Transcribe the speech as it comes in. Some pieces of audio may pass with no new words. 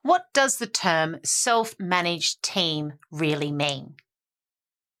What does the term self-managed team really mean?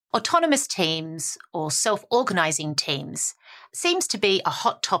 Autonomous teams or self-organizing teams seems to be a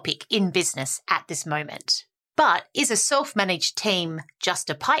hot topic in business at this moment. But is a self-managed team just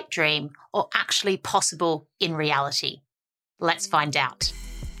a pipe dream or actually possible in reality? Let's find out.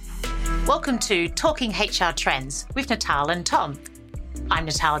 Welcome to Talking HR Trends with Natal and Tom. I'm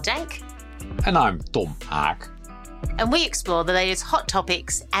Natal Dank. And I'm Tom Haak. And we explore the latest hot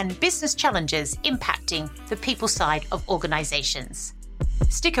topics and business challenges impacting the people side of organizations.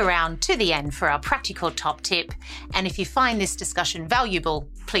 Stick around to the end for our practical top tip. And if you find this discussion valuable,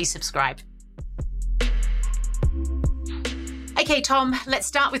 please subscribe. Okay, Tom, let's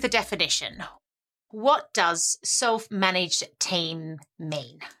start with the definition. What does self-managed team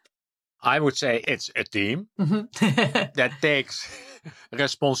mean? I would say it's a team that takes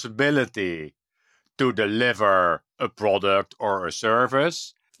responsibility to deliver a product or a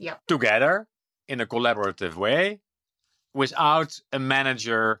service together in a collaborative way without a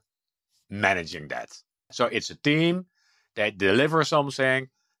manager managing that. So it's a team, they deliver something,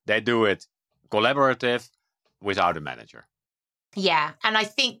 they do it collaborative without a manager. Yeah, and I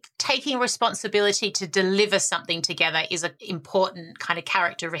think taking responsibility to deliver something together is an important kind of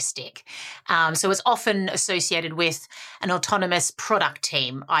characteristic. So it's often associated with an autonomous product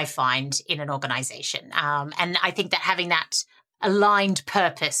team, I find, in an organization. And I think that having that aligned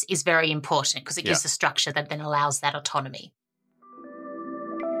purpose is very important because it gives the structure that then allows that autonomy.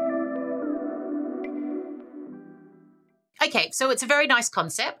 Okay, so it's a very nice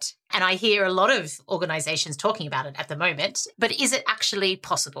concept, and I hear a lot of organizations talking about it at the moment, but is it actually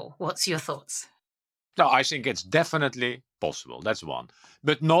possible? What's your thoughts? No, I think it's definitely possible. That's one.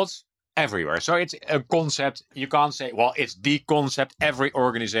 But not everywhere. So it's a concept. You can't say, well, it's the concept every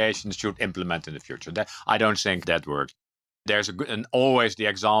organization should implement in the future. I don't think that works. There's always the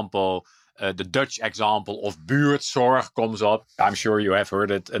example, the Dutch example of buurtzorg comes up. I'm sure you have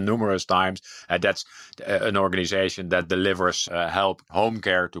heard it numerous times. That's an organization that delivers help, home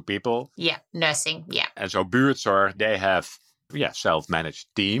care to people. Yeah, nursing, yeah. And so buurtzorg, they have self-managed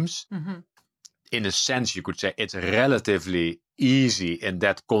teams. Mm-hmm. In a sense, you could say it's relatively easy in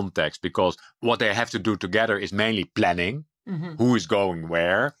that context because what they have to do together is mainly planning. Mm-hmm. Who is going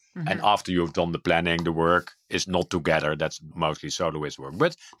where? Mm-hmm. And after you've done the planning, the work is not together. That's mostly soloist work.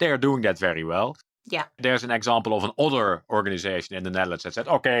 But they are doing that very well. Yeah. There's an example of an other organization in the Netherlands that said,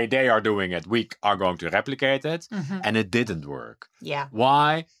 okay, they are doing it. We are going to replicate it. Mm-hmm. And it didn't work. Yeah.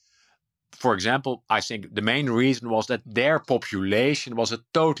 Why? For example, I think the main reason was that their population was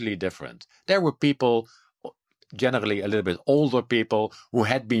totally different. There were people, generally a little bit older people, who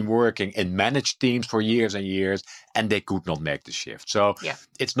had been working in managed teams for years and years, and they could not make the shift. So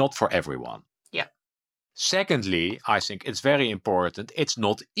it's not for everyone. Yeah. Secondly, I think it's very important. It's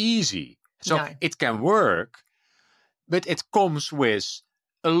not easy. So it can work, but it comes with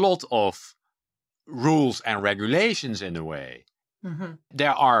a lot of rules and regulations in a way. Mm-hmm.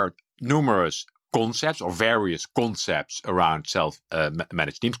 There are numerous concepts or various concepts around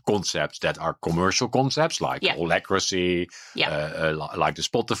self-managed teams, concepts that are commercial concepts like Holacracy, like the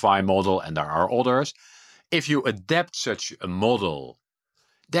Spotify model, and there are others. If you adapt such a model,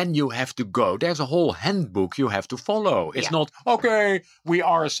 then you have to go. There's a whole handbook you have to follow. It's not, okay, we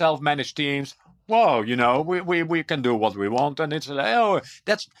are self-managed teams. Whoa, we can do what we want. And it's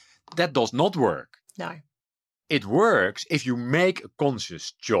that does not work. No. It works if you make a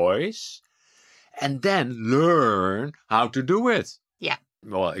conscious choice and then learn how to do it. Yeah.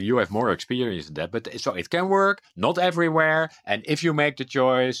 Well, you have more experience in that, but so it can work, not everywhere. And if you make the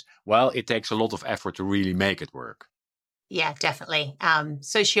choice, well, it takes a lot of effort to really make it work. Yeah, definitely.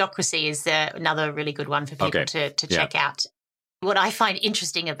 Sociocracy is another really good one for people to check out. What I find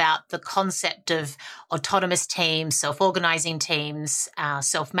interesting about the concept of autonomous teams, self-organizing teams,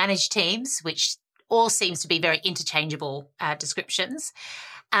 self-managed teams, which all seems to be very interchangeable descriptions,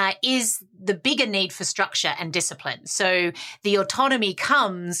 is the bigger need for structure and discipline. So the autonomy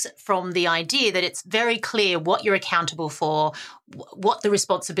comes from the idea that it's very clear what you're accountable for, what the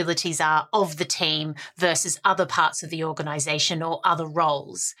responsibilities are of the team versus other parts of the organization or other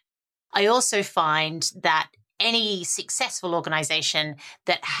roles. I also find that any successful organization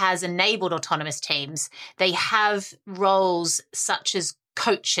that has enabled autonomous teams, they have roles such as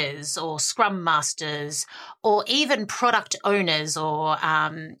coaches or scrum masters or even product owners or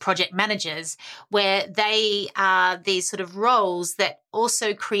project managers, where they are these sort of roles that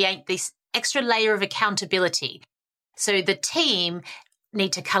also create this extra layer of accountability. So the team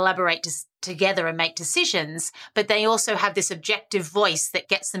need to collaborate together and make decisions, but they also have this objective voice that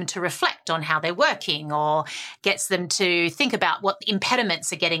gets them to reflect on how they're working or gets them to think about what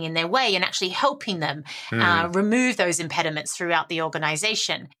impediments are getting in their way and actually helping them remove those impediments throughout the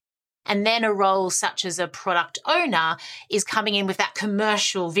organization. And then a role such as a product owner is coming in with that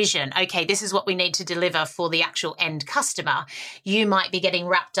commercial vision. Okay, this is what we need to deliver for the actual end customer. You might be getting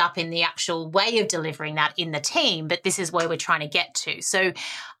wrapped up in the actual way of delivering that in the team, but this is where we're trying to get to. So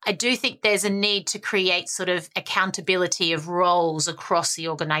I do think there's a need to create sort of accountability of roles across the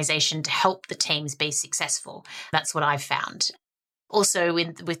organization to help the teams be successful. That's what I've found. Also,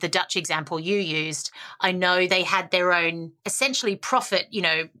 with the Dutch example you used, I know they had their own essentially profit,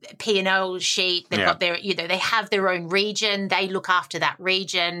 P&L sheet. They've got their, they have their own region. They look after that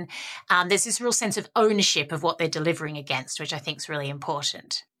region. There's this real sense of ownership of what they're delivering against, which I think is really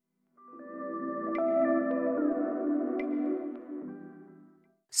important.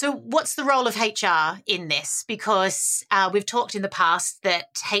 So what's the role of HR in this? Because we've talked in the past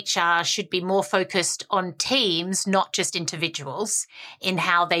that HR should be more focused on teams, not just individuals, in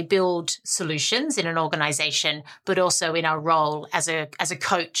how they build solutions in an organization, but also in our role as a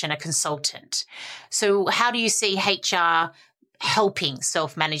coach and a consultant. So how do you see HR helping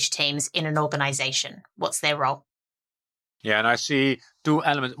self-managed teams in an organization? What's their role? Yeah, and I see two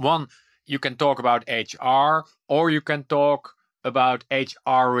elements. One, you can talk about HR, or you can talk about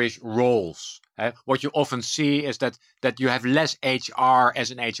HR-ish roles. What you often see is that you have less HR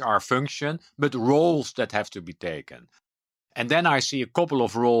as an HR function, but roles that have to be taken. And then I see a couple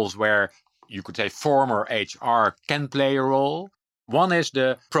of roles where you could say former HR can play a role. One is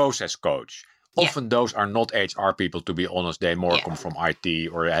the process coach. Often those are not HR people, to be honest. They more come from IT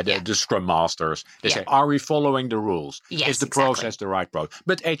or the Scrum Masters. They say, are we following the rules? Yes, is the process the right process?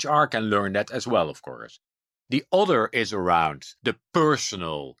 But HR can learn that as well, of course. The other is around the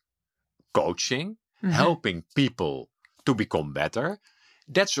personal coaching, helping people to become better.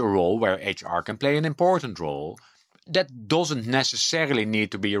 That's a role where HR can play an important role. That doesn't necessarily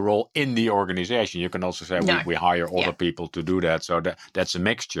need to be a role in the organization. You can also say we hire other people to do that. So that's a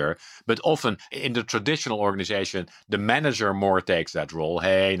mixture. But often in the traditional organization, the manager more takes that role.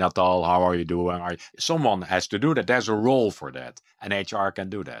 Hey, Natal, how are you doing? Someone has to do that. There's a role for that. And HR can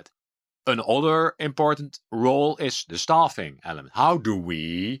do that. Another important role is the staffing element. How do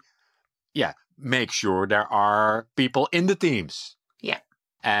we make sure there are people in the teams? Yeah.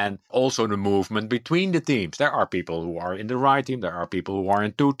 And also the movement between the teams. There are people who are in the right team. There are people who are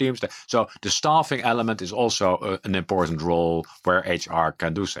in two teams. So the staffing element is also an important role where HR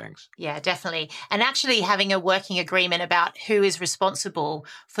can do things. Yeah, definitely. And actually having a working agreement about who is responsible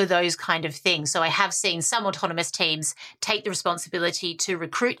for those kind of things. So I have seen some autonomous teams take the responsibility to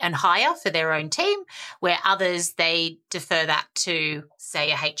recruit and hire for their own team, where others, they defer that to,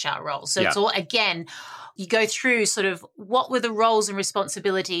 say, a HR role. So it's all, again, you go through sort of what were the roles and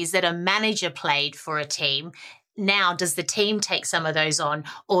responsibilities that a manager played for a team. Now, does the team take some of those on,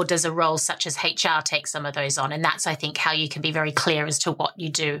 or does a role such as HR take some of those on? And that's, I think, how you can be very clear as to what you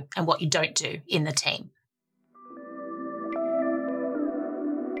do and what you don't do in the team.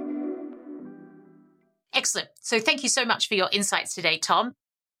 Excellent. So thank you so much for your insights today, Tom.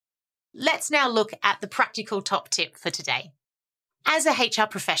 Let's now look at the practical top tip for today. As a HR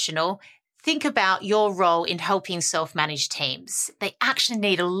professional, think about your role in helping self-managed teams. They actually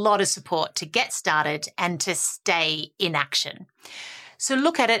need a lot of support to get started and to stay in action. So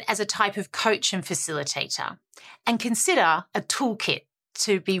look at it as a type of coach and facilitator, and consider a toolkit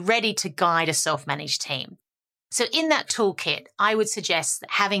to be ready to guide a self-managed team. So in that toolkit, I would suggest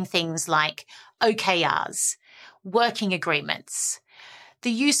having things like OKRs, working agreements,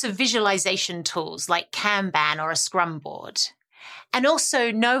 the use of visualization tools like Kanban or a Scrum board, and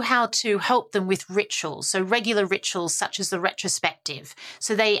also know how to help them with rituals, so regular rituals such as the retrospective,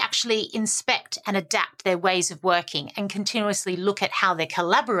 so they actually inspect and adapt their ways of working and continuously look at how they're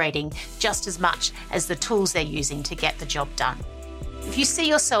collaborating just as much as the tools they're using to get the job done. If you see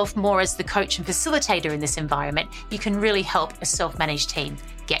yourself more as the coach and facilitator in this environment, you can really help a self-managed team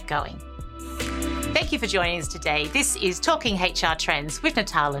get going. Thank you for joining us today. This is Talking HR Trends with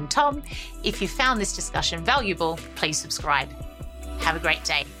Natal and Tom. If you found this discussion valuable, please subscribe. Have a great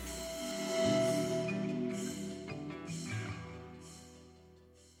day.